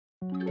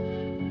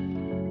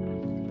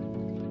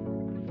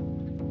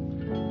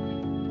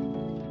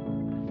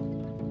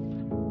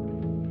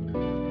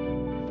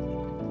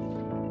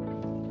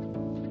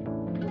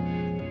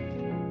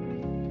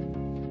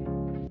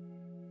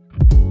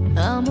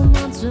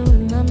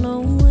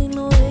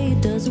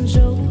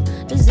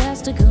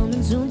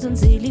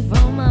completely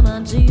from my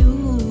mind to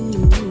you.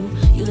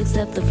 You'll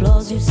accept the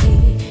flaws you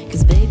see,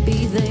 cause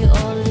baby, they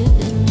all live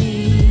in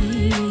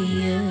me,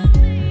 yeah.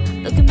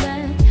 Looking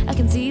back, I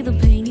can see the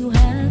pain you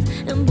have,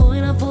 and boy,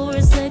 not for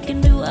a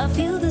second do I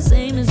feel the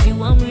same as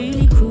you. I'm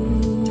really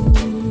cruel,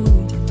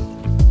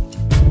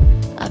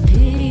 I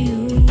pity you.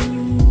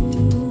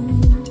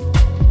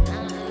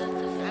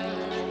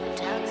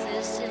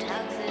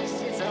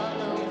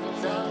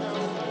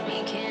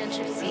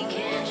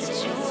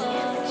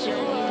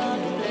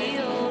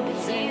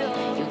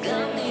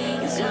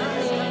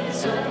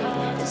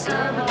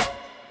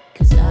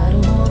 Cause I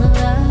don't wanna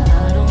lie,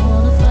 I don't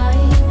wanna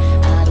fight,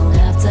 I don't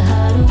have to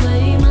hide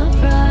away my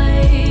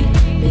pride.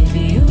 Baby,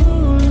 you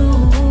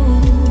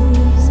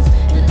lose,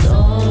 it's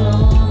all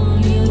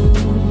on you.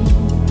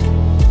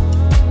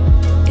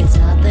 It's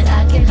not that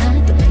I can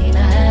hide the pain I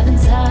have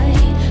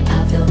inside, I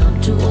feel numb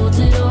towards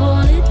it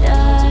all, it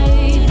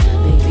died.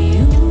 Baby,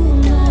 you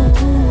know,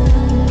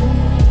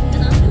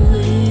 and I knew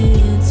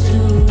it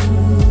too.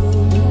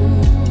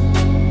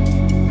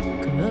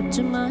 Corrupt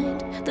your mind,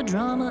 the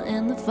drama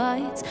and the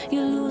fights,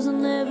 you're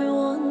losing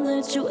everyone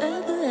that you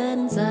ever had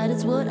inside.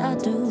 It's what I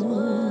do,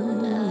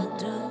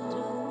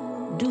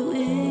 do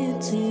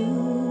it to you.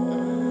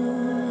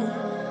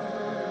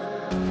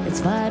 It's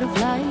fight or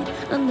flight,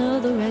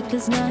 another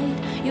reckless night.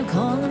 You're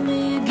calling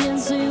me again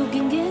so you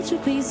can get your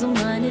peace of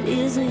mind. It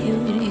isn't you,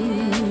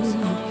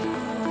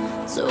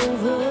 it's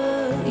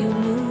over, you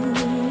lose.